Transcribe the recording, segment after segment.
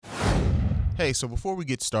Hey, so before we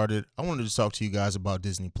get started, I wanted to talk to you guys about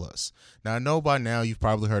Disney Plus. Now, I know by now you've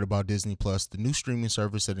probably heard about Disney Plus, the new streaming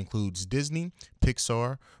service that includes Disney,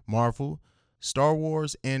 Pixar, Marvel, Star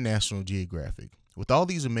Wars, and National Geographic. With all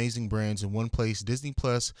these amazing brands in one place, Disney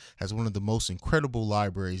Plus has one of the most incredible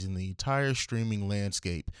libraries in the entire streaming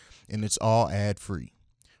landscape, and it's all ad-free.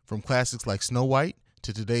 From classics like Snow White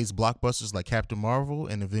to today's blockbusters like Captain Marvel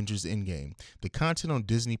and Avengers Endgame, the content on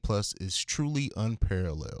Disney Plus is truly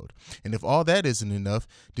unparalleled. And if all that isn't enough,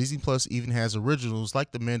 Disney Plus even has originals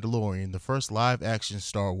like The Mandalorian, the first live-action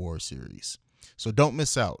Star Wars series. So don't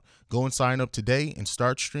miss out. Go and sign up today and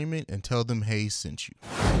start streaming and tell them Hayes sent you.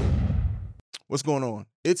 What's going on?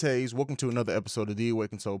 It's Hayes. Welcome to another episode of the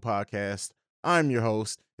Awakened Soul Podcast. I'm your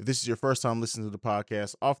host. If this is your first time listening to the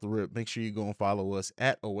podcast, off the rip, make sure you go and follow us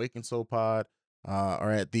at Awakened Soul Pod. Or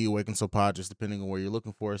at the Awakened Soul Pod, just depending on where you're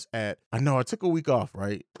looking for us at. I know I took a week off,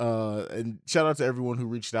 right? And shout out to everyone who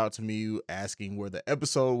reached out to me asking where the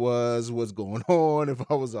episode was, what's going on, if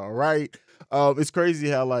I was all right. It's crazy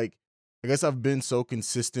how, I guess I've been so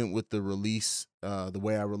consistent with the release, the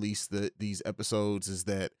way I release these episodes is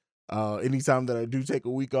that anytime that I do take a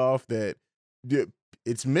week off, that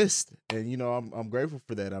it's missed. And, I'm grateful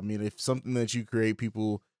for that. I mean, if something that you create,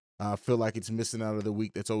 people feel like it's missing out of the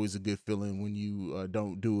week, that's always a good feeling when you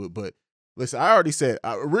don't do it. But listen, I already said,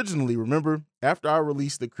 originally, remember, after I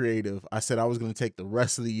released the creative, I said I was going to take the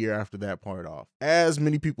rest of the year after that part off. As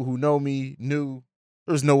many people who know me knew,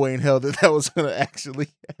 there was no way in hell that was going to actually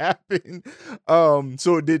happen.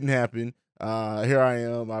 So it didn't happen. Here I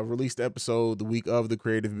am. I released the episode the week of the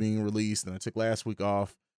creative being released, and I took last week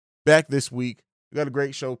off. Back this week. We got a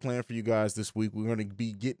great show planned for you guys this week. We're going to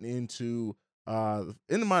be getting into in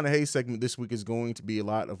the Mind of Hayes segment this week is going to be a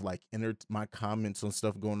lot of my comments on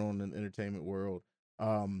stuff going on in the entertainment world.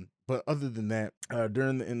 But other than that,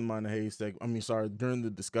 during the In the Mind of Hayes segment, during the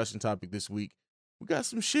discussion topic this week, we got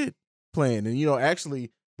some shit planned. And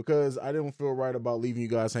actually, because I didn't feel right about leaving you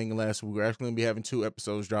guys hanging last week, we're actually gonna be having 2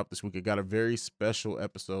 episodes drop this week. I got a very special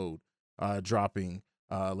episode dropping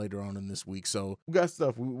later on in this week. So we got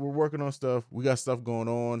stuff. We're working on stuff. We got stuff going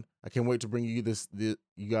on. I can't wait to bring you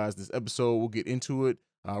you guys this episode. We'll get into it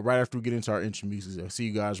right after we get into our intro music. I'll see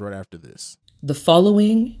you guys right after this. The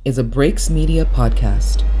following is a Breaks Media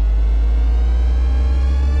podcast.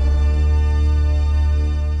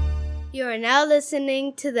 You are now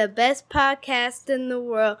listening to the best podcast in the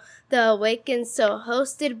world, The Awakened Soul,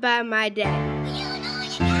 hosted by my dad.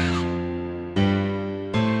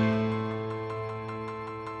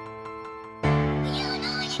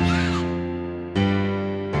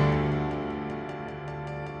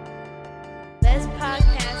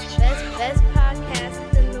 Best podcast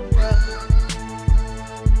in the world.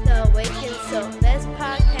 The Awakened Soul. Best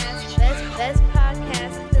podcast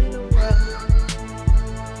in the world.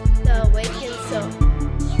 The Awakened Soul.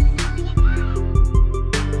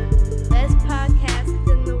 Best podcast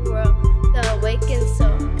in the world. The Awakened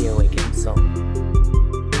Soul. The Awakened Soul.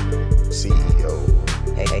 CEO.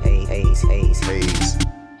 Hayes.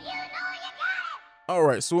 All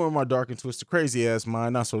right, so in my dark and twisted, crazy ass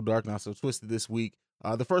mind, not so dark, not so twisted this week.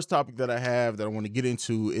 The first topic that I have that I want to get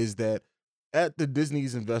into is that at the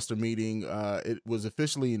Disney's investor meeting, it was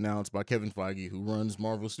officially announced by Kevin Feige, who runs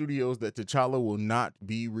Marvel Studios, that T'Challa will not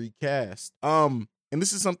be recast. And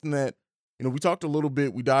this is something that, we talked a little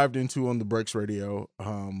bit, we dived into on the Breaks Radio.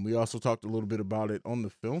 We also talked a little bit about it on the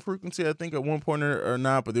Film Frequency, I think at one point or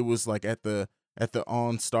not, but it was like at the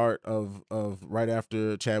on start of right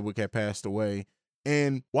after Chadwick had passed away.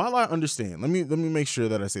 And while I understand, let me make sure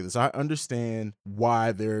that I say this. I understand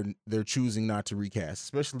why they're choosing not to recast,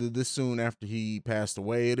 especially this soon after he passed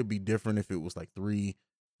away. It'd be different if it was like 3-4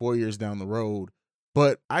 years down the road.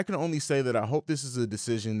 But I can only say that I hope this is a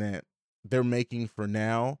decision that they're making for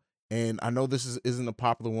now. And I know this isn't a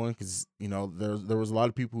popular one because, there was a lot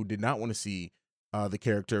of people who did not want to see the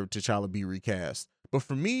character of T'Challa be recast. But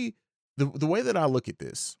for me, the way that I look at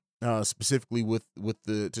this, specifically with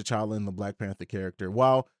the T'Challa and the Black Panther character,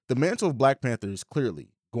 while the mantle of Black Panther is clearly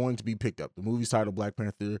going to be picked up, the movie's titled Black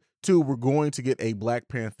Panther 2, we're going to get a Black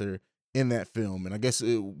Panther in that film, and I guess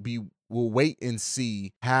we'll wait and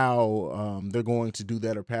see how they're going to do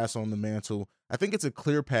that or pass on the mantle. I think it's a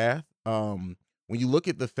clear path. When you look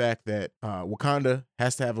at the fact that Wakanda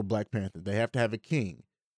has to have a Black Panther, they have to have a king.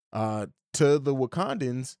 To the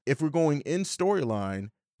Wakandans, if we're going in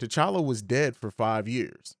storyline, T'Challa was dead for 5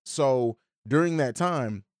 years. So during that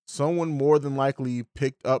time, someone more than likely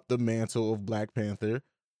picked up the mantle of Black Panther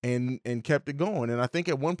and kept it going. And I think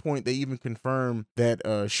at one point they even confirmed that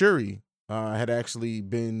Shuri had actually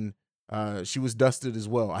been she was dusted as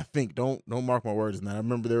well. I think, don't mark my words on that. I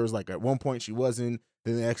remember there was at one point she wasn't,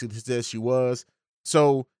 than they actually said she was.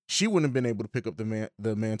 So she wouldn't have been able to pick up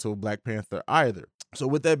the mantle of Black Panther either. So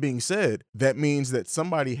with that being said, that means that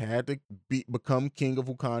somebody had to become king of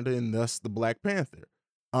Wakanda and thus the Black Panther.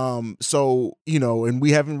 So, you know, and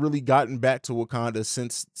we haven't really gotten back to Wakanda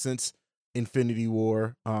since Infinity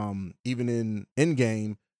War. Even in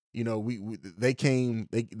Endgame, you know, they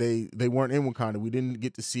weren't in Wakanda. We didn't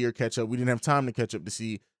get to see or catch up. We didn't have time to catch up to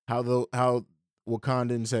see how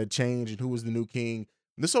Wakandans had changed and who was the new king.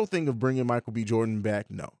 This whole thing of bringing Michael B. Jordan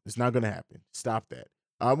back, no, it's not going to happen. Stop that.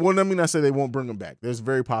 Well, I mean, I say they won't bring him back. There's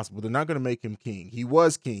very possible they're not going to make him king. He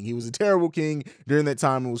was king. He was a terrible king during that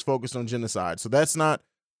time and was focused on genocide. So that's not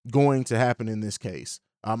going to happen in this case.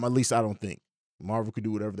 At least I don't think. Marvel could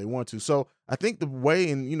do whatever they want to. So I think the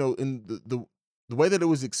way, and you know, in the way that it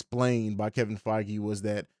was explained by Kevin Feige was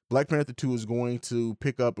that Black Panther 2 is going to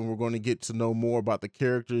pick up, and we're going to get to know more about the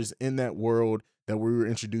characters in that world that we were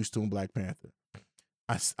introduced to in Black Panther.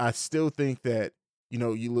 I still think that, you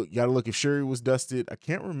know, you gotta look if Shuri was dusted. I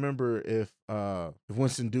can't remember if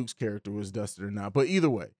Winston Duke's character was dusted or not. But either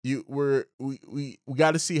way, we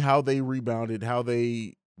got to see how they rebounded, how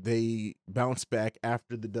they bounced back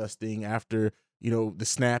after the dusting, after, you know, the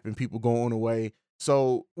snap and people going away.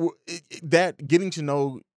 So that getting to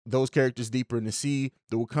know those characters deeper and to see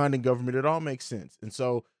the Wakandan government, it all makes sense. And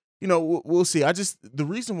so, you know, we'll see. The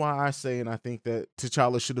reason why I say, and I think that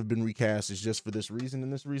T'Challa should have been recast is just for this reason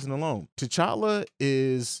and this reason alone. T'Challa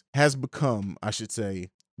has become, I should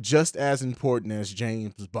say, just as important as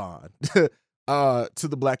James Bond to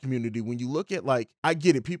the Black community. When you look at, like, I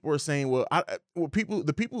get it. People are saying,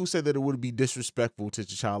 the people who said that it would be disrespectful to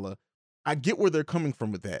T'Challa, I get where they're coming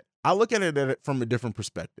from with that. I look at it from a different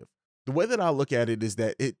perspective. The way that I look at it is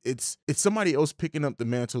that it's somebody else picking up the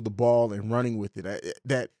mantle, the ball, and running with it.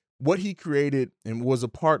 That what he created and was a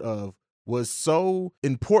part of was so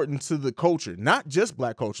important to the culture, not just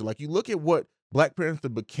Black culture. Like, you look at what Black Panther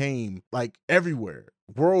became, like, everywhere,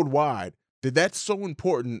 worldwide, that's so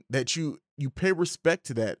important that you pay respect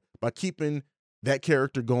to that by keeping that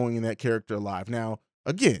character going and that character alive. Now,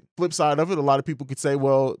 again, flip side of it, a lot of people could say,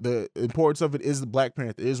 well, the importance of it is the Black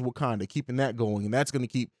Panther, is Wakanda, keeping that going, and that's going to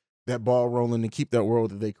keep that ball rolling and keep that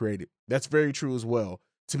world that they created. That's very true as well.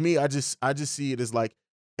 To me, I just see it as like,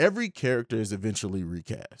 every character is eventually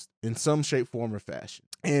recast in some shape, form, or fashion.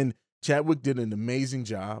 And Chadwick did an amazing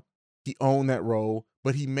job. He owned that role,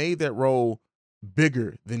 but he made that role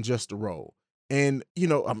bigger than just a role. And, you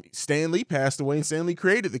know, Stan Lee passed away and Stan Lee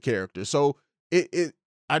created the character. So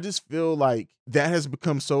I just feel like that has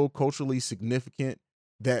become so culturally significant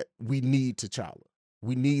that we need T'Challa.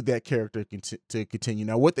 We need that character to continue.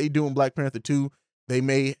 Now, what they do in Black Panther 2, they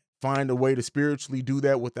may find a way to spiritually do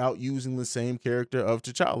that without using the same character of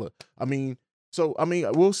T'Challa.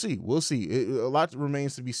 We'll see. We'll see. A lot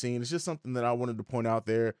remains to be seen. It's just something that I wanted to point out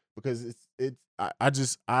there because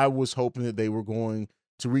I was hoping that they were going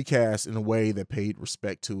to recast in a way that paid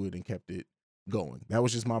respect to it and kept it going. That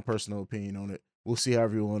was just my personal opinion on it. We'll see how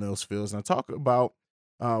everyone else feels. Now, talking about,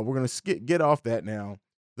 we're going to get off that now.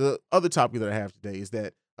 The other topic that I have today is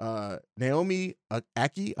that Naomi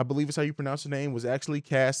Ackie, I believe is how you pronounce her name, was actually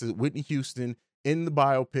cast as Whitney Houston in the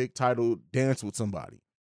biopic titled Dance with Somebody.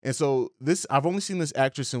 And so I've only seen this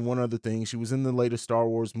actress in one other thing. She was in the latest Star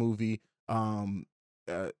Wars movie. And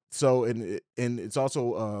it's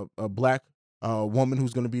also a Black woman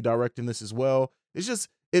who's going to be directing this as well. It's just,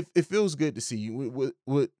 it feels good to see you.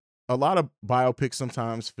 With a lot of biopics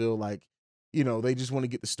sometimes feel like, you know, they just want to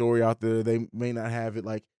get the story out there. They may not have it.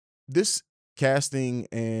 Like, this casting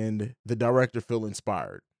and the director feel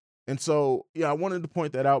inspired. And so, yeah, I wanted to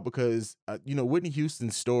point that out because, you know, Whitney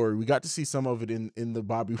Houston's story, we got to see some of it in the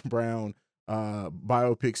Bobby Brown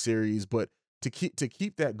biopic series, but to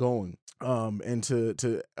keep that going, and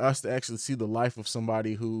to us to actually see the life of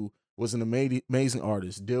somebody who was an amazing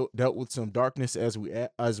artist, dealt with some darkness as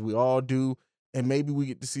we all do, and maybe we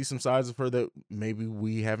get to see some sides of her that maybe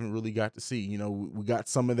we haven't really got to see. You know, we got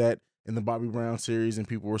some of that in the Bobby Brown series, and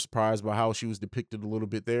people were surprised by how she was depicted a little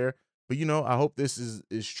bit there. But, you know, I hope this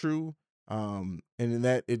is true, and in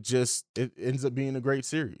that it ends up being a great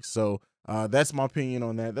series. So that's my opinion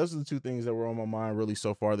on that. Those are the two things that were on my mind really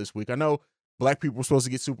so far this week. I know Black people were supposed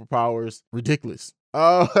to get superpowers. Ridiculous.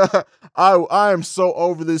 I am so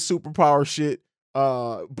over this superpower shit.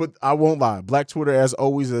 But I won't lie. Black Twitter, as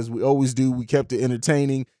always, as we always do, we kept it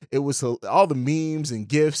entertaining. It was all the memes and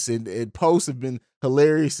GIFs and posts have been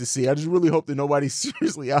hilarious to see. I just really hope that nobody's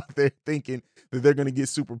seriously out there thinking that they're going to get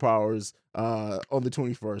superpowers on the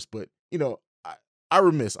 21st. But, you know, I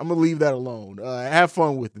remiss. I'm going to leave that alone. Have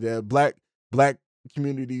fun with it. Black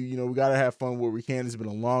community, you know, we got to have fun where we can. It's been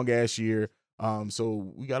a long ass year.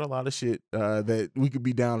 So we got a lot of shit that we could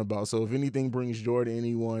be down about. So if anything brings joy to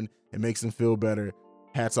anyone and makes them feel better,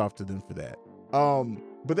 hats off to them for that.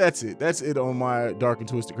 But that's it. That's it on my dark and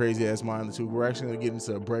twisted crazy ass mind the two. We're actually gonna get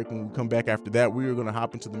into a break. When we come back after that, we are gonna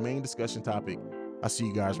hop into the main discussion topic. I'll see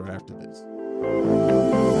you guys right after this.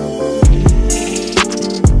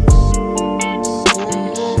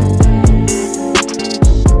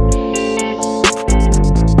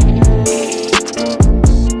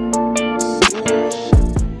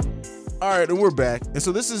 All right, and we're back. And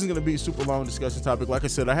so this isn't going to be a super long discussion topic. Like I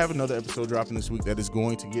said, I have another episode dropping this week that is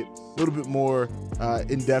going to get a little bit more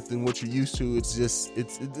in depth than what you're used to. This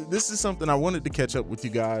is something I wanted to catch up with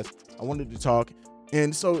you guys. I wanted to talk.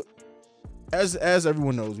 And so as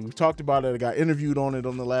everyone knows, we've talked about it. I got interviewed on it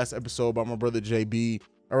on the last episode by my brother JB,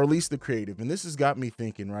 or Release the Creative. And this has got me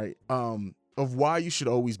thinking, right, of why you should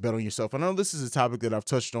always bet on yourself. I know this is a topic that I've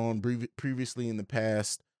touched on previously in the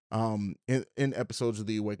past, in episodes of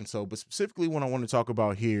The Awakened Soul, but specifically what I want to talk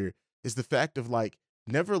about here is the fact of like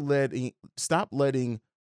stop letting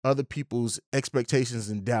other people's expectations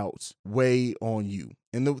and doubts weigh on you.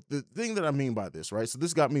 And the thing that I mean by this, right? So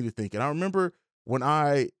this got me to thinking. I remember when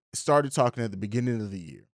I started talking at the beginning of the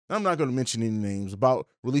year, I'm not going to mention any names, about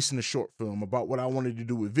releasing a short film about what I wanted to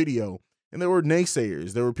do with video. And there were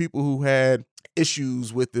naysayers. There were people who had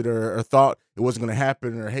issues with it or thought it wasn't going to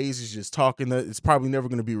happen, or Hayes is just talking that it's probably never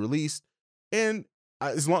going to be released. And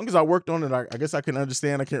as long as I worked on it, I guess I can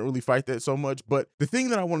understand. I can't really fight that so much. But the thing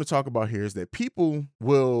that I want to talk about here is that people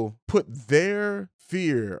will put their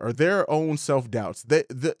fear or their own self-doubts,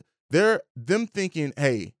 them thinking,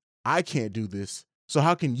 hey, I can't do this, so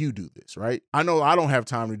how can you do this, right? I know I don't have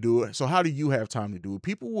time to do it, so how do you have time to do it?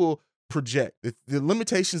 People will project the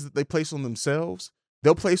limitations that they place on themselves.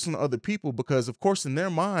 They'll place on other people because, of course, in their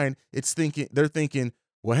mind, they're thinking,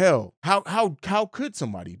 well, hell, how could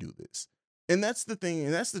somebody do this? And that's the thing,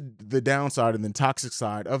 and that's the downside and the toxic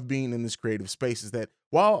side of being in this creative space, is that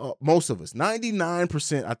while most of us,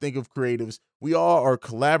 99%, I think, of creatives, we all are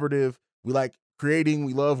collaborative. We like creating.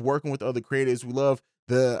 We love working with other creatives. We love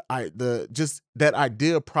just that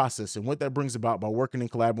idea process and what that brings about by working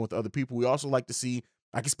and collaborating with other people. We also like to see,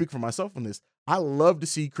 I can speak for myself on this, I love to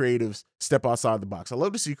see creatives step outside the box. I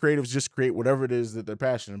love to see creatives just create whatever it is that they're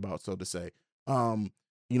passionate about, so to say.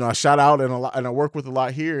 I shout out and I work with a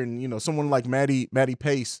lot here, and someone like Maddie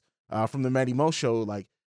Pace from the Maddie Mo Show, like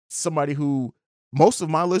somebody who most of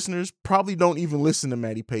my listeners probably don't even listen to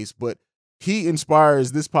Maddie Pace, but he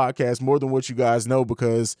inspires this podcast more than what you guys know,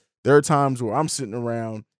 because there are times where I'm sitting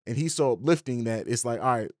around and he's so uplifting that it's like,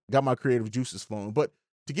 all right, got my creative juices flowing. But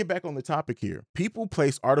to get back on the topic here, people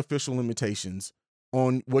place artificial limitations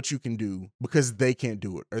on what you can do because they can't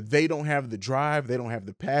do it, or they don't have the drive, they don't have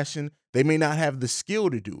the passion, they may not have the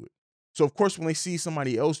skill to do it. So of course, when they see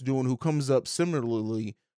somebody else doing who comes up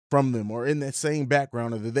similarly from them or in that same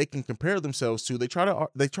background or that they can compare themselves to, they try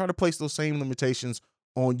to place those same limitations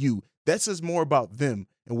on you. That says more about them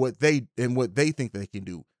and what they think they can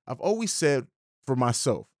do. I've always said for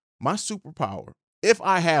myself, my superpower, if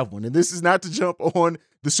I have one, and this is not to jump on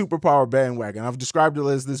the superpower bandwagon, I've described it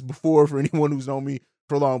as this before for anyone who's known me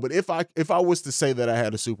for long, but if I was to say that I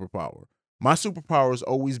had a superpower, my superpower has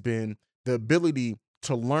always been the ability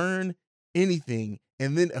to learn anything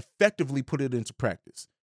and then effectively put it into practice.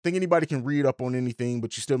 I think anybody can read up on anything,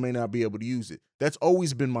 but you still may not be able to use it. That's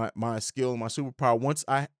always been my skill and my superpower. Once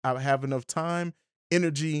I have enough time,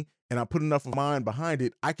 energy, and I put enough of mind behind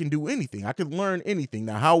it, I can do anything. I can learn anything.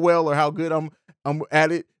 Now, how well or how good I'm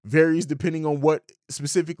at it varies depending on what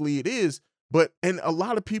specifically it is. And a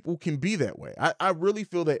lot of people can be that way. I really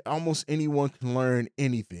feel that almost anyone can learn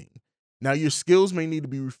anything. Now, your skills may need to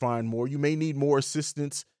be refined more. You may need more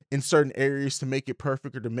assistance in certain areas to make it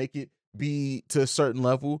perfect or to make it be to a certain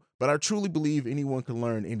level. But I truly believe anyone can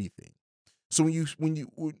learn anything. So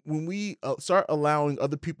when we start allowing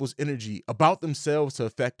other people's energy about themselves to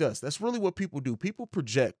affect us, that's really what people do. People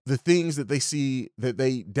project the things that they see that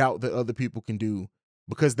they doubt that other people can do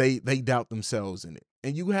because they doubt themselves in it.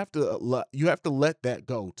 And you have to let that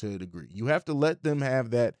go to a degree. You have to let them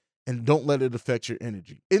have that and don't let it affect your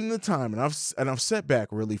energy. In the time, and I've sat back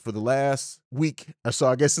really for the last week or so,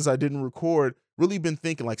 I guess, since I didn't record, really been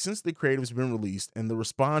thinking, like, since The Creative's been released and the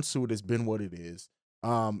response to it has been what it is,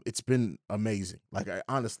 it's been amazing. Like,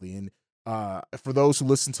 honestly, and for those who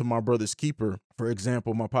listen to My Brother's Keeper, for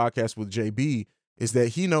example, my podcast with JB, is that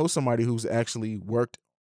he knows somebody who's actually worked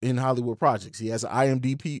in Hollywood projects. He has an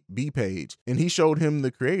IMDb page, and he showed him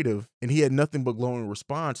The Creative, and he had nothing but glowing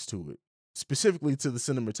response to it, specifically to the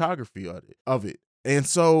cinematography of it. And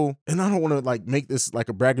so, and I don't want to like make this like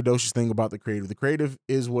a braggadocious thing about The Creative. The Creative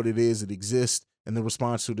is what it is. It exists. and the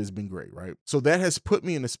response to it has been great, right? So that has put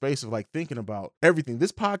me in a space of like thinking about everything.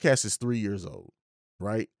 This podcast is 3 years old,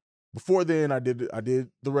 right? Before then, I did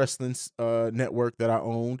the wrestling network that I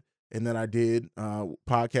owned, and then I did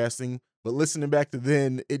podcasting. But listening back to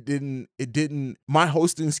then, it didn't. My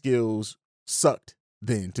hosting skills sucked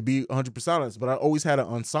then, to be 100% honest. But I always had an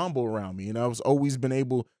ensemble around me, and I was always been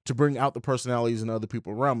able to bring out the personalities and other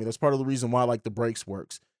people around me. That's part of the reason why like the breaks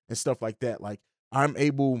works and stuff like that. Like I'm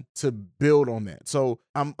able to build on that. So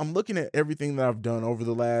I'm looking at everything that I've done over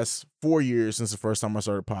the last 4 years since the first time I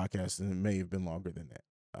started podcasting. It may have been longer than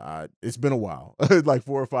that. It's been a while, like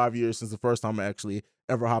 4 or 5 years since the first time I actually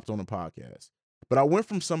ever hopped on a podcast. But I went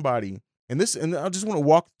from somebody, and I just want to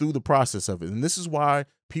walk through the process of it. And this is why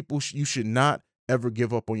you should not ever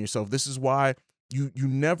give up on yourself. This is why you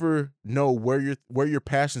never know where your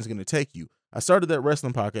passion is going to take you. I started that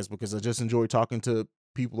wrestling podcast because I just enjoyed talking to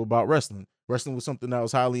people about wrestling. Wrestling was something that I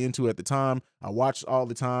was highly into at the time. I watched all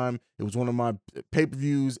the time. It was one of my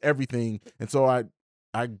pay-per-views, everything. And so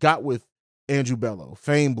I got with Andrew Bello,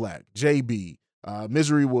 Fame Black, JB,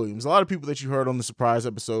 Misery Williams, a lot of people that you heard on the surprise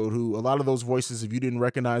episode, who a lot of those voices, if you didn't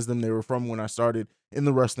recognize them, they were from when I started in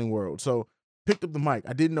the wrestling world. So picked up the mic.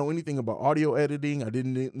 I didn't know anything about audio editing. I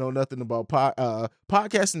didn't know nothing about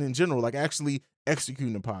podcasting in general, like actually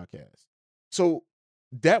executing a podcast. So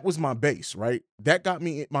that was my base, right? That got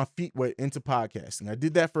me my feet wet into podcasting. I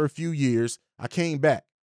did that for a few years. I came back.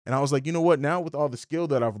 And I was like, you know what? Now with all the skill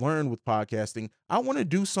that I've learned with podcasting, I want to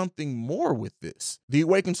do something more with this. The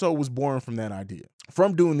Awakened Soul was born from that idea,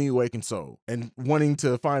 from doing The Awakened Soul and wanting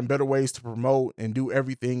to find better ways to promote and do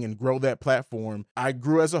everything and grow that platform. I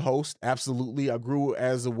grew as a host. Absolutely. I grew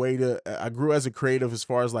as a creative as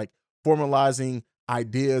far as like formalizing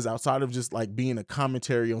ideas outside of just like being a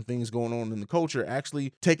commentary on things going on in the culture,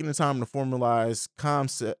 actually taking the time to formalize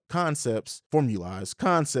concepts,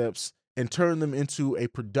 and turn them into a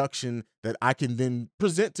production that I can then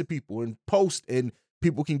present to people and post and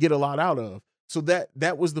people can get a lot out of. So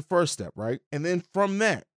that was the first step, right? And then from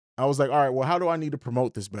that, I was like, all right, well, how do I need to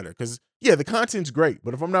promote this better? Because yeah, the content's great,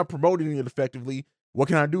 but if I'm not promoting it effectively, what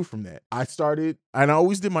can I do from that? I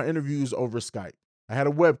always did my interviews over Skype. I had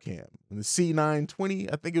a webcam, the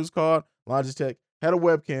C920, I think it was called, Logitech, had a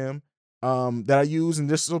webcam that I use, and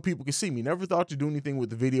just so people can see me. Never thought to do anything with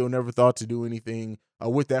the video, never thought to do anything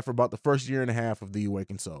with that for about the first year and a half of The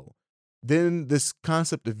Awakened Soul. Then this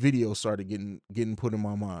concept of video started getting put in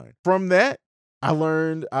my mind. From that, I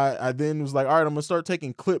learned, I then was like, all right, I'm gonna start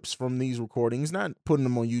taking clips from these recordings, not putting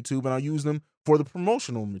them on YouTube, and I'll use them for the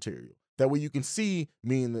promotional material. That way you can see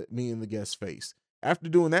me and the guest's face. After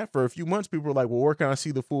doing that for a few months, people were like, well, where can I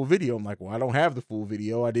see the full video? I'm like, well, I don't have the full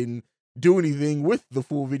video. I didn't do anything with the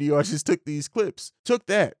full video. I just took these clips,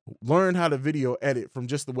 learned how to video edit from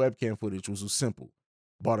just the webcam footage, which was simple.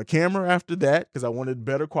 Bought a camera after that because I wanted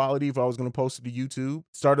better quality if I was going to post it to YouTube.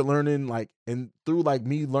 Started learning through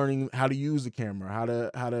me learning how to use the camera,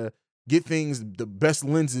 how to get things, the best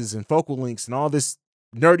lenses and focal lengths and all this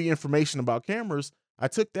nerdy information about cameras. I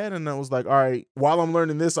took that and I was like, all right, while I'm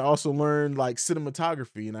learning this, I also learned like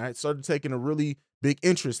cinematography, and I started taking a really big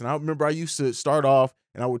interest. And I remember I used to start off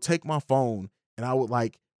and I would take my phone and I would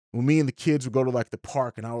when me and the kids would go to the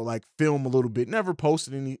park, and I would film a little bit, never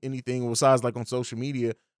posted anything besides on social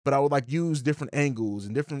media, but I would use different angles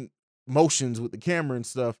and different motions with the camera and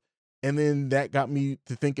stuff. And then that got me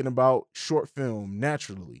to thinking about short film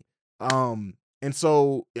naturally. And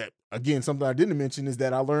so again, something I didn't mention is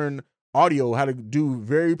that I learned audio, how to do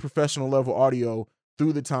very professional level audio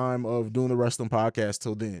through the time of doing the wrestling podcast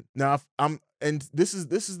till then. Now, this is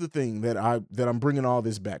the thing that I'm bringing all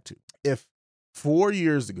this back to. If 4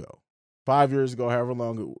 years ago, 5 years ago, however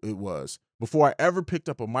long it was, before I ever picked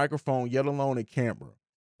up a microphone, yet alone a camera,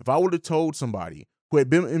 if I would have told somebody who had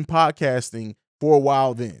been in podcasting for a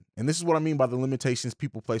while then, and this is what I mean by the limitations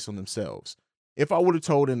people place on themselves. If I would have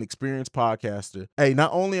told an experienced podcaster, hey,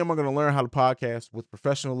 not only am I going to learn how to podcast with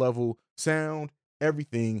professional level sound,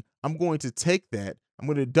 everything, I'm going to take that, I'm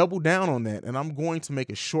going to double down on that, and I'm going to make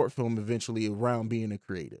a short film eventually around being a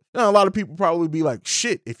creative. Now, a lot of people probably be like,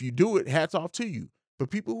 shit, if you do it, hats off to you. But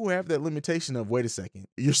people who have that limitation of, wait a second,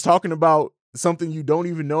 you're talking about something you don't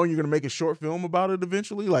even know and you're going to make a short film about it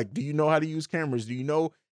eventually? Do you know how to use cameras? Do you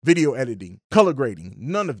know video editing, color grading?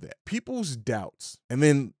 None of that. People's doubts. And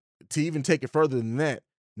then to even take it further than that,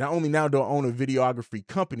 not only now do I own a videography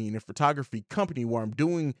company and a photography company where I'm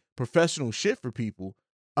doing professional shit for people,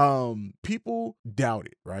 people doubt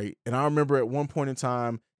it, right? And I remember at one point in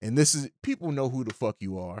time, and people know who the fuck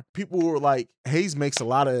you are. People were like, Hayes makes a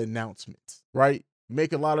lot of announcements, right?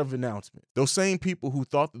 Make a lot of announcements. Those same people who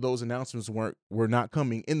thought that those announcements were not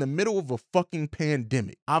coming in the middle of a fucking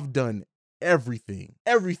pandemic. I've done everything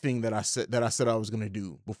that I said I was going to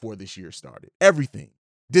do before this year started. Everything.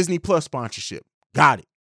 Disney Plus sponsorship. Got it.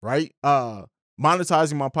 Right?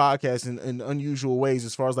 Monetizing my podcast in unusual ways,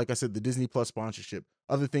 as far as, like I said, the Disney Plus sponsorship,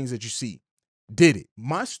 other things that you see. Did it.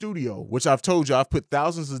 My studio, which I've told you I've put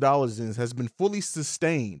thousands of dollars in, has been fully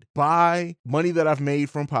sustained by money that I've made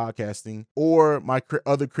from podcasting or my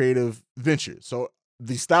other creative ventures. So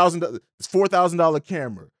these $4,000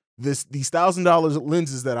 camera, these $1,000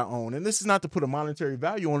 lenses that I own, and this is not to put a monetary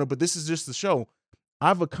value on it, but this is just to show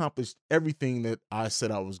I've accomplished everything that I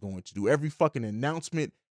said I was going to do. Every fucking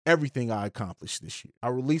announcement, everything I accomplished this year. I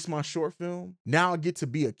released my short film. Now I get to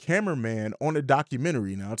be a cameraman on a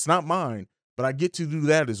documentary. Now it's not mine, but I get to do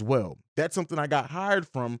that as well. That's something I got hired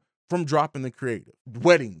from Dropping the Creative.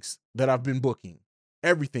 Weddings that I've been booking,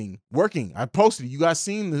 everything working. I posted it. You guys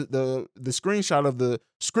seen the screenshot of the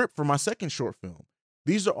script for my second short film.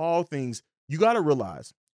 These are all things you got to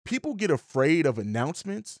realize. People get afraid of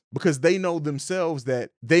announcements because they know themselves that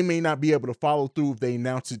they may not be able to follow through if they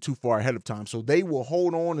announce it too far ahead of time. So they will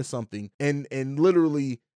hold on to something and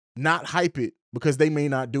literally not hype it because they may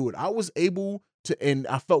not do it. I was able to, and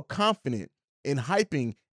I felt confident in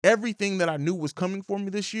hyping everything that I knew was coming for me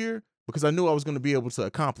this year because I knew I was going to be able to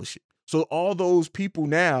accomplish it. So all those people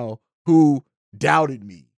now who doubted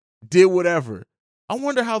me, did whatever, I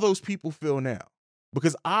wonder how those people feel now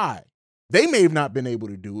because they may have not been able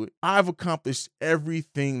to do it. I've accomplished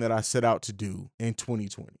everything that I set out to do in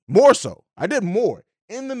 2020. More so, I did more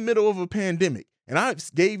in the middle of a pandemic. And I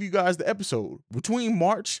gave you guys the episode between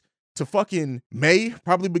March to fucking May,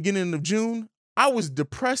 probably beginning of June. I was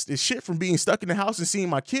depressed as shit from being stuck in the house and seeing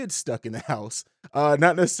my kids stuck in the house.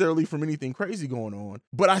 Not necessarily from anything crazy going on,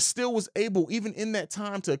 but I still was able, even in that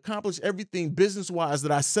time, to accomplish everything business-wise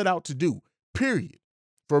that I set out to do, period.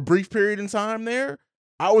 For a brief period in time there,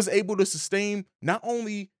 I was able to sustain not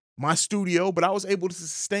only my studio, but I was able to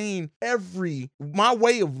sustain my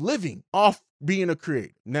way of living off being a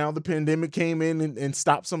creator. Now the pandemic came in and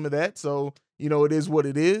stopped some of that. So, it is what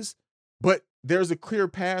it is. But there's a clear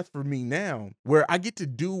path for me now where I get to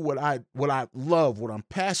do what I love, what I'm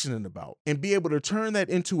passionate about, and be able to turn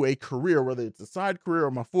that into a career, whether it's a side career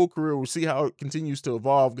or my full career. We'll see how it continues to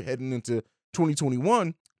evolve heading into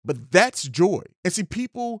 2021. But that's joy. And see,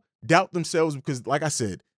 people doubt themselves because, like I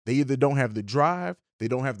said, they either don't have the drive, they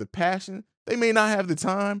don't have the passion, they may not have the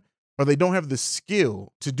time, or they don't have the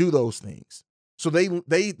skill to do those things. So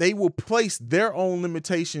they will place their own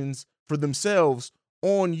limitations for themselves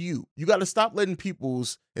on you. You got to stop letting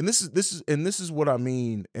people's, and this is what I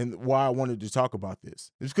mean and why I wanted to talk about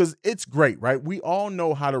this. It's because it's great, right? We all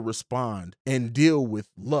know how to respond and deal with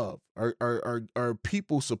love or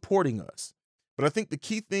people supporting us. But I think the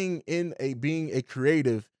key thing in being a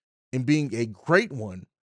creative and being a great one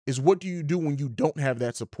is, what do you do when you don't have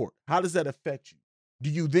that support? How does that affect you? Do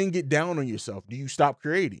you then get down on yourself? Do you stop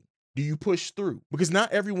creating? Do you push through? Because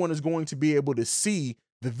not everyone is going to be able to see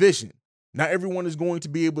the vision. Not everyone is going to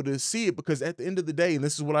be able to see it, because at the end of the day, and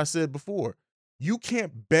this is what I said before, you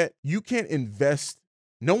can't invest.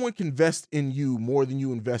 No one can invest in you more than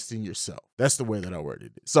you invest in yourself. That's the way that I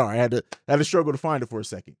worded it. Sorry, I had to struggle to find it for a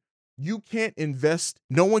second. You can't invest.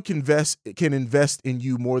 No one can invest in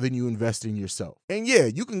you more than you invest in yourself. And yeah,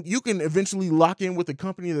 you can eventually lock in with a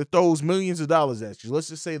company that throws millions of dollars at you. Let's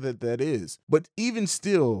just say that is. But even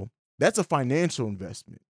still, that's a financial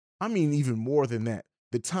investment. I mean, even more than that.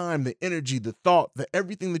 The time, the energy, the thought,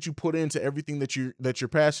 everything that you put into everything that you're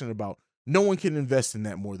passionate about. No one can invest in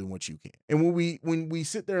that more than what you can. And when we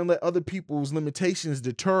sit there and let other people's limitations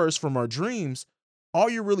deter us from our dreams, all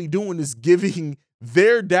you're really doing is giving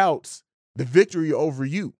their doubts the victory over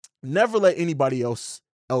you. Never let anybody else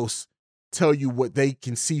tell you what they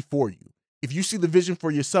can see for you. If you see the vision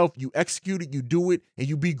for yourself, you execute it, you do it, and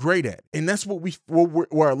you be great at it. And that's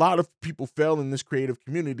where a lot of people fail in this creative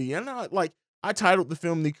community. And I titled the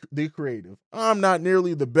film The Creative. I'm not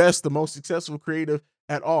nearly the best, the most successful creative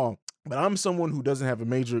at all, but I'm someone who doesn't have a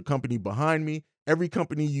major company behind me. Every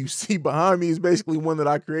company you see behind me is basically one that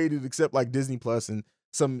I created, except like Disney Plus and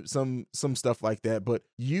some stuff like that. But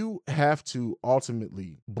you have to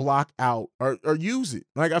ultimately block out or use it.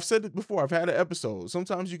 Like I've said it before, I've had an episode.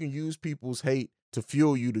 Sometimes you can use people's hate to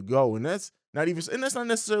fuel you to go. And that's not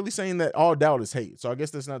necessarily saying that all doubt is hate. So I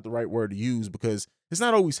guess that's not the right word to use, because it's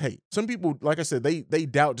not always hate. Some people, like I said, they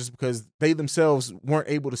doubt just because they themselves weren't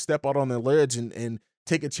able to step out on their ledge and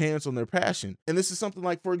take a chance on their passion. And this is something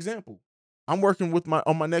like, for example, I'm working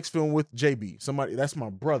on my next film with JB, somebody that's my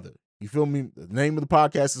brother. You feel me? The name of the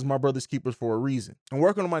podcast is My Brother's Keepers for a reason. I'm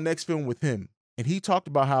working on my next film with him. And he talked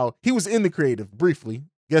about how he was in The Creative briefly,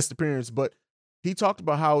 guest appearance, but he talked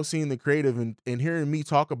about how seeing The Creative and hearing me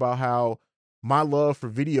talk about how my love for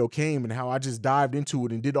video came and how I just dived into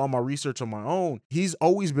it and did all my research on my own. He's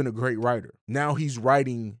always been a great writer. Now he's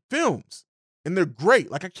writing films and they're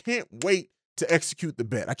great. Like, I can't wait to execute the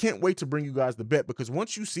bet. I can't wait to bring you guys the bet, because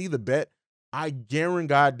once you see the bet, I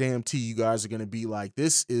guarantee you guys are going to be like,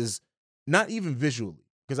 this is not even visually,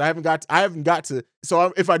 because I haven't got to.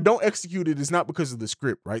 So if I don't execute it, it's not because of the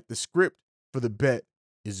script, right? The script for the bet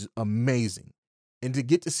is amazing. And to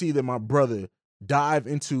get to see that my brother dive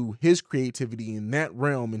into his creativity in that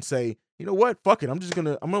realm and say, you know what, fuck it, I'm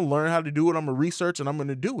gonna learn how to do it. I'm gonna research and I'm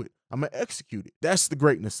gonna do it. I'm gonna execute it. That's the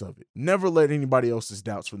greatness of it. Never let anybody else's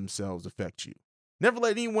doubts for themselves affect you. Never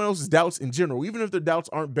let anyone else's doubts in general, even if their doubts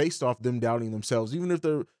aren't based off them doubting themselves, even if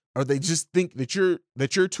they just think that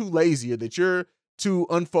you're too lazy or that you're too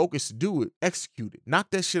unfocused to do it, execute it.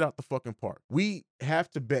 Knock that shit out the fucking park. We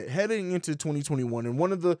have to bet heading into 2021, and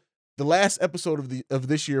one of the last episode of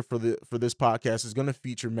this year for this podcast is going to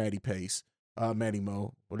feature Matty Pace, Matty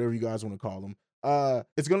Mo, whatever you guys want to call him.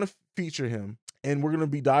 It's going to feature him, and we're going to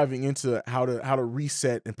be diving into how to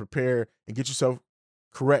reset and prepare and get yourself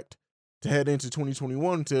correct to head into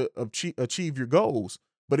 2021 to achieve your goals.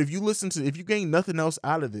 But if you gain nothing else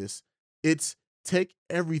out of this, it's take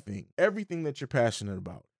everything that you're passionate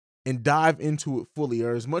about and dive into it fully,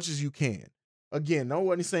 or as much as you can. Again,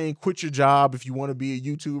 nobody's saying quit your job if you want to be a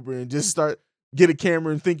YouTuber and just get a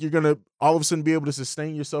camera and think you're going to all of a sudden be able to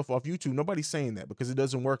sustain yourself off YouTube. Nobody's saying that, because it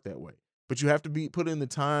doesn't work that way. But you have to put in the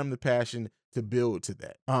time, the passion to build to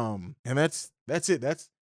that. And that's it.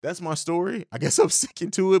 That's my story. I guess I'm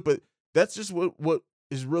sticking to it, but that's just what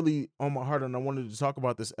is really on my heart. And I wanted to talk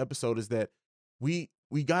about this episode is that we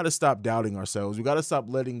got to stop doubting ourselves. We got to stop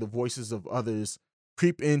letting the voices of others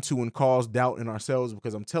creep into and cause doubt in ourselves,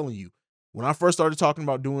 because I'm telling you, when I first started talking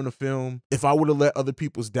about doing a film, if I would have let other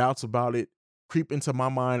people's doubts about it creep into my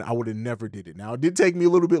mind, I would have never did it. Now, it did take me a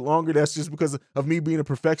little bit longer. That's just because of me being a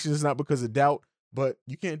perfectionist, not because of doubt, but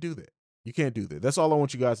you can't do that. You can't do that. That's all I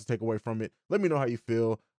want you guys to take away from it. Let me know how you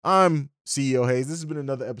feel. I'm CEO Hayes. This has been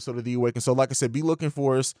another episode of The Awaken. So like I said, be looking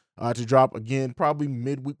for us to drop again, probably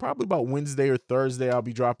midweek, probably about Wednesday or Thursday. I'll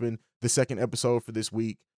be dropping the second episode for this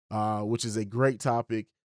week, which is a great topic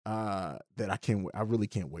that I really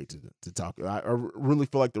can't wait to talk. I really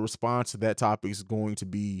feel like the response to that topic is going to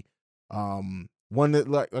be one that,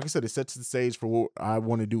 like I said, it sets the stage for what I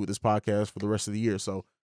want to do with this podcast for the rest of the year. So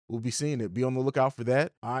we'll be seeing it. Be on the lookout for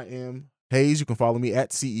that. I am Hayes. You can follow me at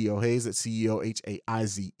CEO Hayes, at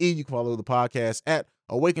CEOHAIZE. You can follow the podcast at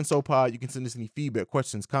Awaken So Pod. You can send us any feedback,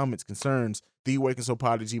 questions, comments, concerns,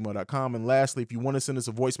 theawakensopod@gmail.com. And lastly, if you want to send us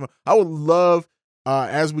a voicemail, I would love,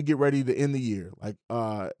 as we get ready to end the year, like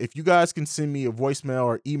if you guys can send me a voicemail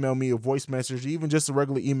or email me a voice message, or even just a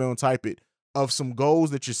regular email and type it, of some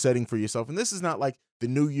goals that you're setting for yourself. And this is not like the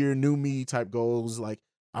new year, new me type goals. Like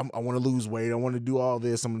I want to lose weight. I want to do all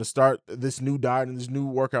this. I'm going to start this new diet and this new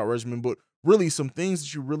workout regimen, but really some things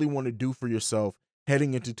that you really want to do for yourself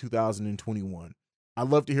heading into 2021. I'd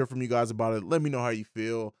love to hear from you guys about it. Let me know how you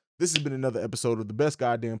feel. This has been another episode of the best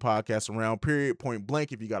goddamn podcast around, period, point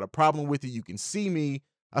blank. If you got a problem with it, you can see me.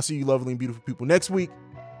 I'll see you lovely and beautiful people next week.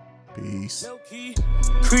 Peace.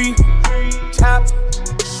 Creep, chop,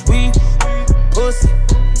 sweet, pussy,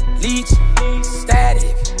 leech,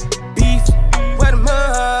 static, beef, wet 'em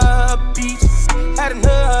up, beach, had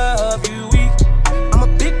enough, you weak. I'm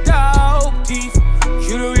a big dog, teeth,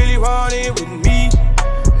 you don't really want it with me.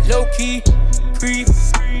 Low key, creep,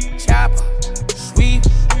 chopper, sweet,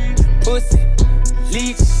 pussy,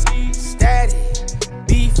 leech, static,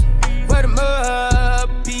 beef, wet 'em up,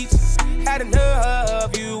 beach, had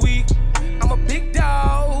enough, you weak. I'm a big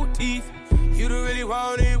dog, teeth, you don't really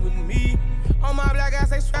want it with me. On my black, I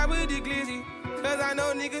say strap with the glizzy, cause I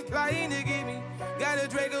know niggas plotting to get me. Got a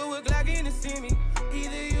Draco with Glock in to see me.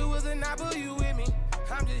 Either you was a knob or you with me.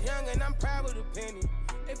 I'm just young and I'm proud of the penny.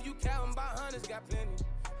 If you count by hundreds, got plenty.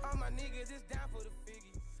 All my niggas is down for the